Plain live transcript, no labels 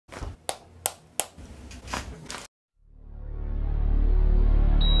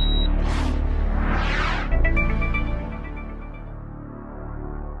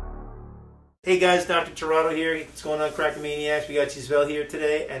Hey guys, Dr. Tirado here. What's going on, Crackamaniacs? We got Giselle here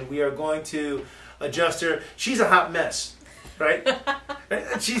today, and we are going to adjust her. She's a hot mess, right?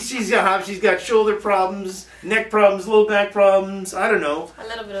 she's got shoulder problems, neck problems, low back problems. I don't know. A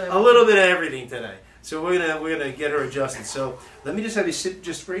little bit of everything. A little bit of everything today. So we're gonna get her adjusted. So let me just have you sit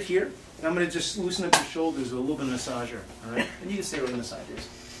just right here, and I'm gonna just loosen up your shoulders with a little bit of massager. All right, and you can stay right on the side, please.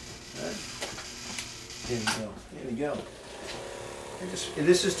 All right. There we go. There we go. If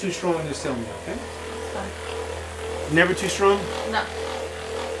this is too strong, just tell me, okay? It's fine. Never too strong? No.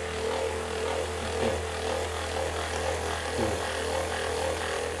 Okay. Good.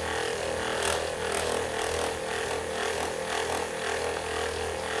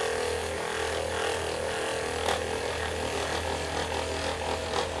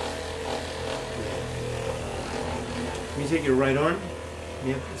 Can you take your right arm?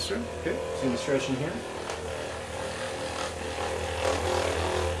 Yeah, yes, sir. Okay. So you're stretching here.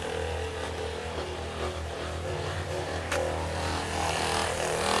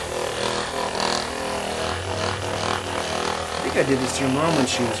 I think I did this to your mom when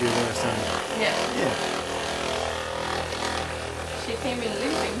she was here last time. Yeah. Yeah. She came in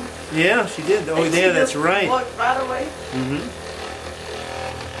limping. Yeah, she did. Oh, yeah, that's right. Walked right away. Mm-hmm.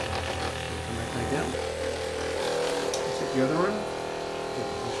 Come back down. Take the other one.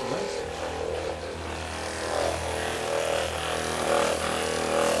 Push your legs.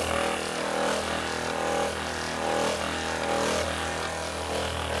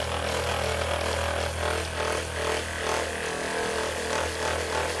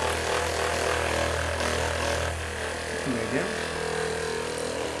 Come back down.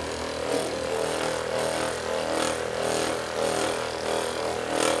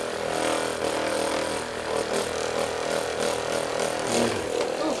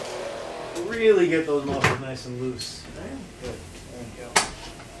 Really get those muscles nice and loose. Right? Good. There we go.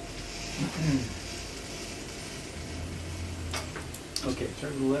 Okay,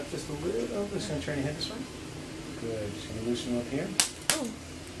 turn to the left just a little. Oh, just going to turn your head this way. Good. Just going to loosen up here. Oh.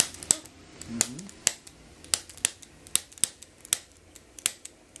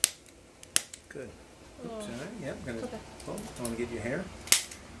 Good. Oops, Oh. all right. Yep. I'm going to. Okay. Oh, I want to get your hair.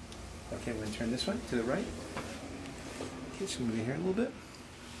 Okay, we're going to turn this way to the right. Okay, just move your hair a little bit.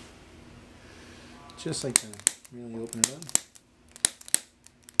 Just like that. Really open it up.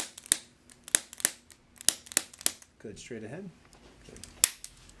 Good. Straight ahead.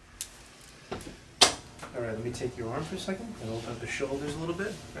 Good. All right, let me take your arm for a second and open up the shoulders a little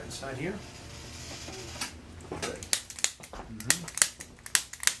bit. Right inside here. Good. Mm-hmm.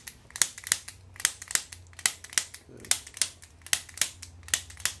 Good.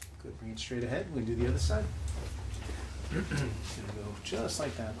 Good. Bring it straight ahead. We'll do the other side. Gonna go just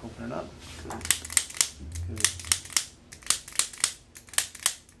like that. Open it up. Good. Good.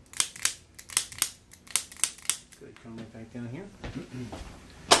 Good. Come right back down here.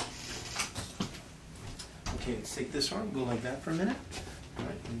 Okay, let's take this arm, go like that for a minute. All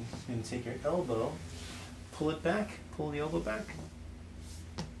right, and take your elbow, pull it back, pull the elbow back,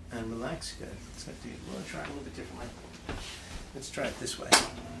 and relax. Good. We'll try it a little bit differently. Let's try it this way.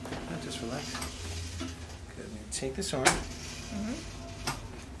 Just relax. Good. Take this arm.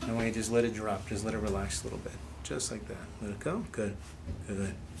 And I want you to just let it drop. Just let it relax a little bit. Just like that. Let it go. Good.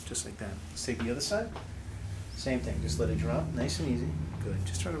 Good. Just like that. Let's take the other side. Same thing. Just let it drop. Nice and easy. Good.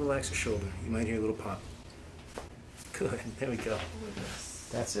 Just try to relax the shoulder. You might hear a little pop. Good. There we go.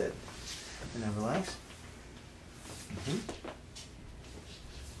 That's it. And now relax.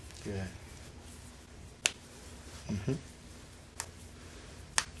 Good.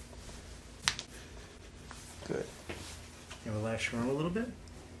 Good. And relax your arm a little bit.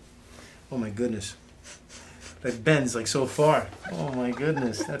 Oh my goodness. That bends like so far. Oh my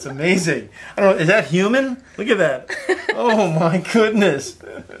goodness. That's amazing. I don't know, is that human? Look at that. Oh my goodness.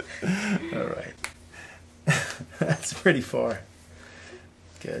 All right. That's pretty far.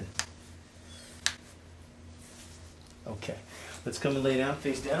 Good. Okay. Let's come and lay down,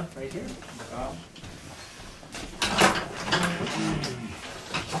 face down, right here.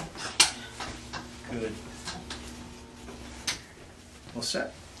 Good. All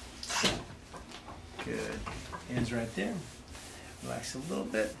set? Good. Hands right there. Relax a little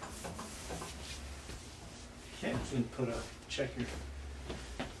bit. Okay, I'm going to put check your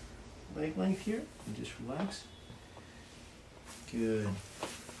leg length here and just relax. Good.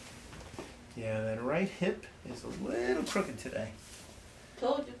 Yeah, that right hip is a little crooked today.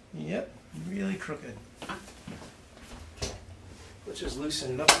 Told you. Yep, really crooked. Okay. Let's just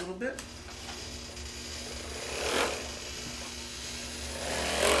loosen it up a little bit.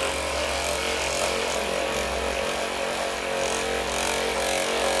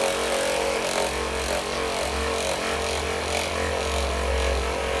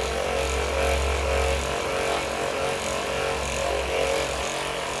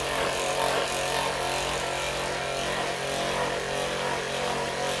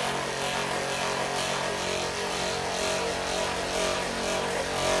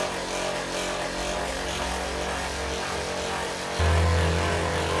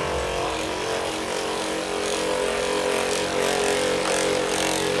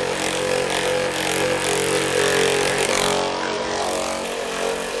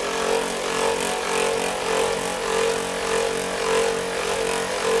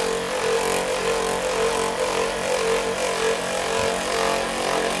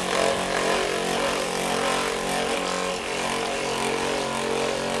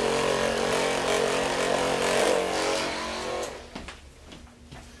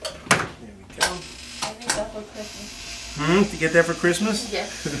 Christmas. To get that for Christmas?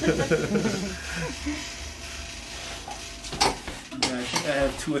 Yes. Yeah, I think I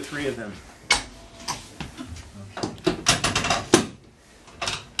have 2 or 3 of them.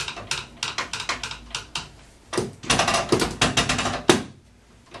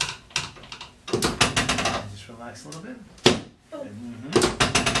 Just relax a little bit. Oh.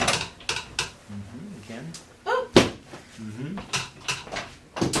 Again. Oh. Good.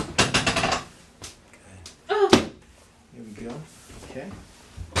 Oh. Here we go. Okay.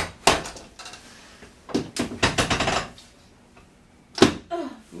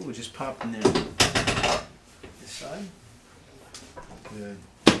 Ooh, it just popped in there. This side. Good.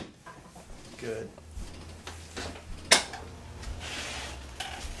 Good.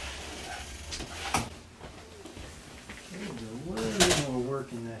 There's a little bit more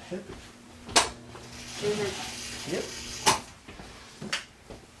work in that hip. Yep.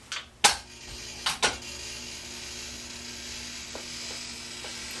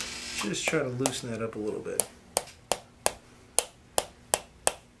 Just try to loosen that up a little bit.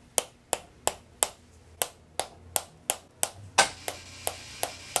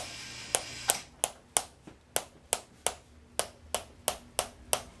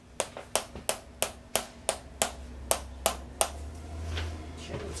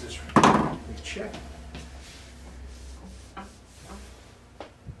 Okay, let's just quick check.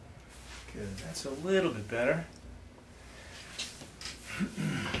 Good, that's a little bit better.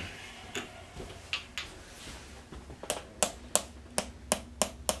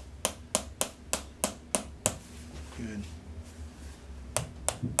 Good.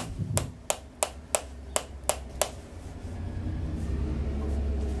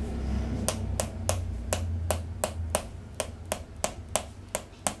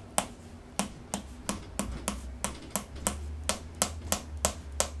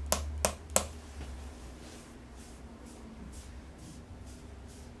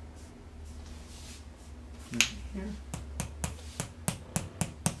 Here.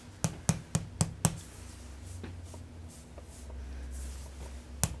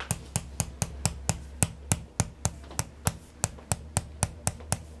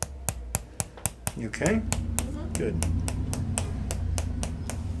 You okay? Good.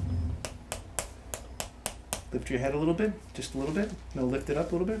 Lift your head a little bit, just a little bit. No, lift it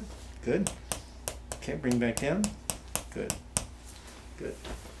up a little bit. Good. Okay, bring back down. Good. Good.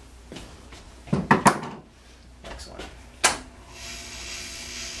 Excellent.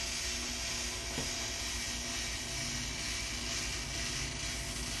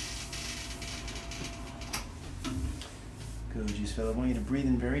 Good, Giselle. I want you to breathe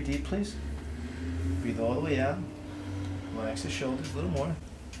in very deep, please. Breathe all the way out. Relax the shoulders a little more.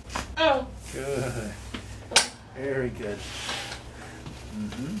 Oh. Good. Very good.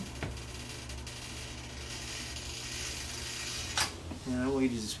 Now I want you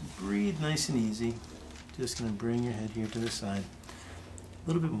to just breathe nice and easy. Just going to bring your head here to the side. A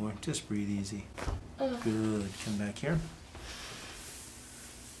little bit more. Just breathe easy. Good. Come back here.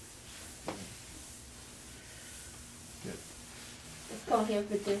 Good. Let's go here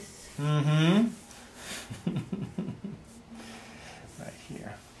with this. Right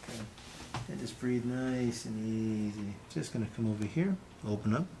here. Good. And just breathe nice and easy. Just going to come over here.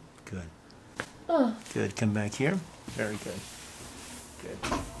 Open up. Good. Oh. Good. Come back here. Very good. Good.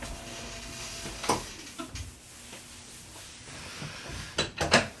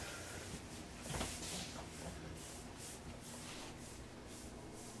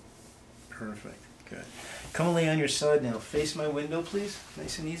 Perfect. Good. Come and lay on your side now. Face my window, please.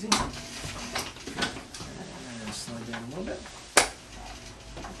 Nice and easy. And slide down a little bit.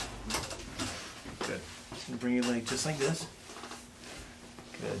 Good. Just gonna bring your leg just like this.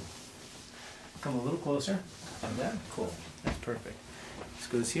 Good. Come a little closer. Like that. Cool. That's perfect. This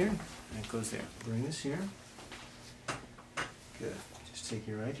goes here, and it goes there. Bring this here. Good. Just take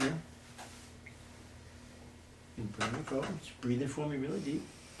it right here. And bring it forward. Just breathe in for me really deep.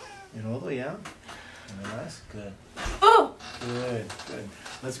 And all the way out. And relax. Good. Oh! Good, good.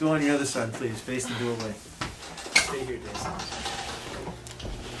 Let's go on your other side, please. Face the doorway. Stay here, Jason.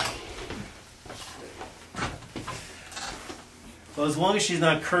 Well, as long as she's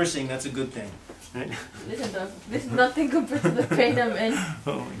not cursing, that's a good thing. Right? This is nothing compared to the pain I'm in.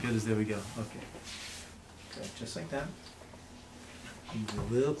 Oh my goodness, there we go. Okay. Good, just like that.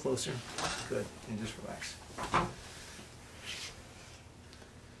 Move a little closer. Good, and just relax.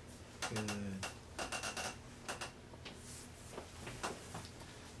 Good.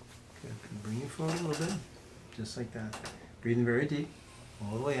 Good, and bring it forward a little bit. Just like that. Breathing very deep.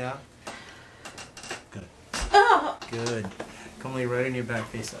 All the way out. Good. Oh. Good. Come lay right on your back,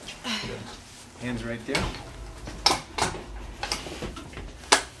 face up. Good. Hands right there.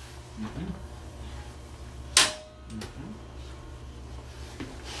 Mm-hmm. Mm-hmm.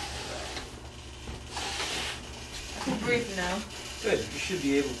 I can breathe now. Good. You should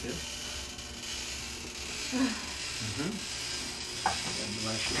be able to. Mm-hmm.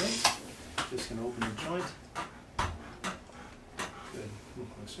 Relax your legs. Just going to open the joint. Good. Move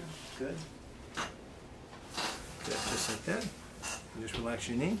closer. Good. Good. Just like that. And just relax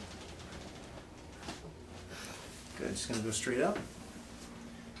your knee. Good. Just going to go straight up.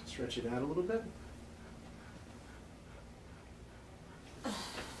 Stretch it out a little bit.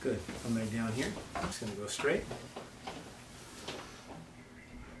 Good. Come back down here. Just going to go straight.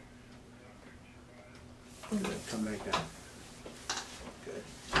 Good. Come back down. Good.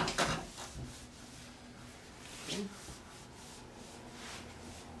 Okay.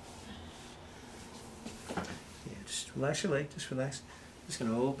 Yeah, just relax your leg. Just relax. Just going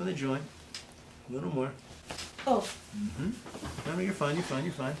to open the joint a little more. Oh. Mm-hmm. No, you're fine. You're fine.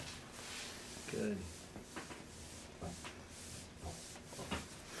 You're fine. Good.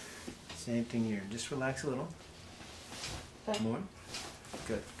 Same thing here. Just relax a little. Okay. More.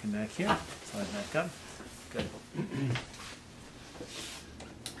 Good. Come back here. Slide back up. Good.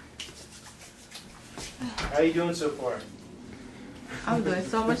 How are you doing so far? I'm doing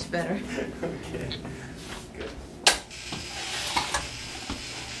so much better. Okay. Good.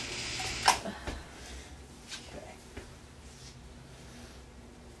 Okay.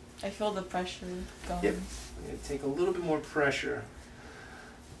 I feel the pressure going. Yep. I'm going to take a little bit more pressure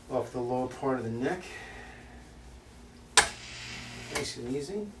off the lower part of the neck. Nice and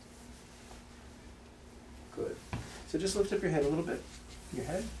easy. Good. So just lift up your head a little bit. Your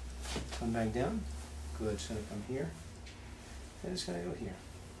head. Come back down. Good. Just going to come here. And it's going to go here.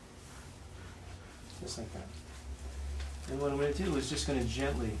 Just like that. And what I'm going to do is just going to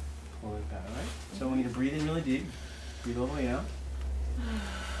gently pull it back, all right? So I want you to breathe in really deep. Breathe all the way out.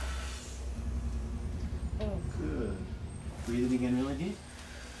 Oh. Good. Breathe it again really deep.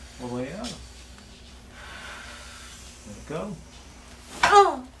 All the way out. Let it go.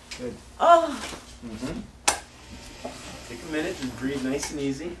 Oh. Good. Oh. Mm-hmm. Take a minute and breathe nice and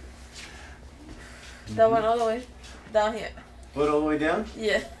easy. That went all the way down here. Put all the way down?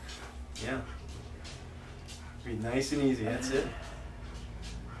 Yeah. Yeah. Breathe nice and easy. That's it.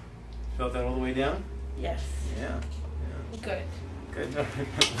 Felt that all the way down? Yes. Yeah. Good. Good.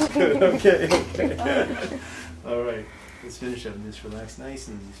 Good. Okay. Okay. All right. Let's finish up and just relax nice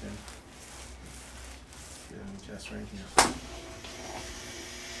and easy, sir. Good. Just right here.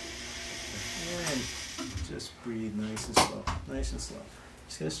 And just breathe nice and slow. Nice and slow.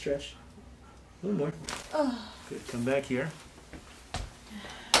 Just gonna stretch. A little more. Oh. Good. Come back here.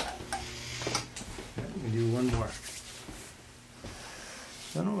 Okay, we can do one more.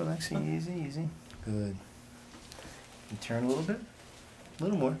 No, relaxing, easy, easy. Good. And turn a little bit. A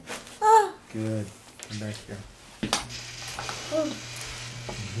little more. Oh. Good. Come back here. Oh.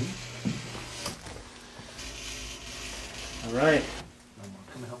 All right. One more.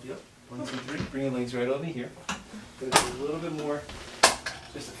 Come and help you up. 1, 2, 3. Bring your legs right over here. Gonna do a little bit more,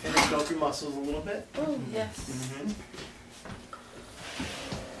 just to finish off your muscles a little bit. Oh, yes. Mm-hmm.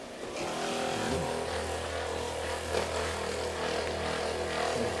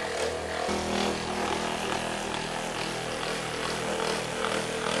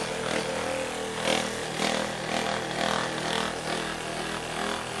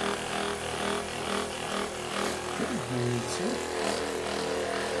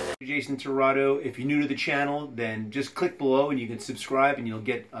 Jason Tirado. If you're new to the channel, then just click below and you can subscribe and you'll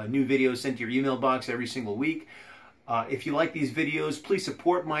get new videos sent to your email box every single week. If you like these videos, please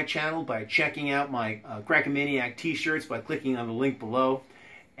support my channel by checking out my Crackamaniac t-shirts by clicking on the link below.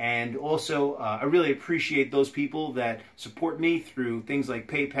 And also, I really appreciate those people that support me through things like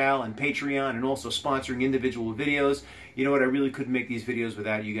PayPal and Patreon and also sponsoring individual videos. You know what, I really couldn't make these videos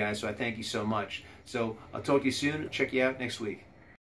without you guys, so I thank you so much. So I'll talk to you soon. Check you out next week.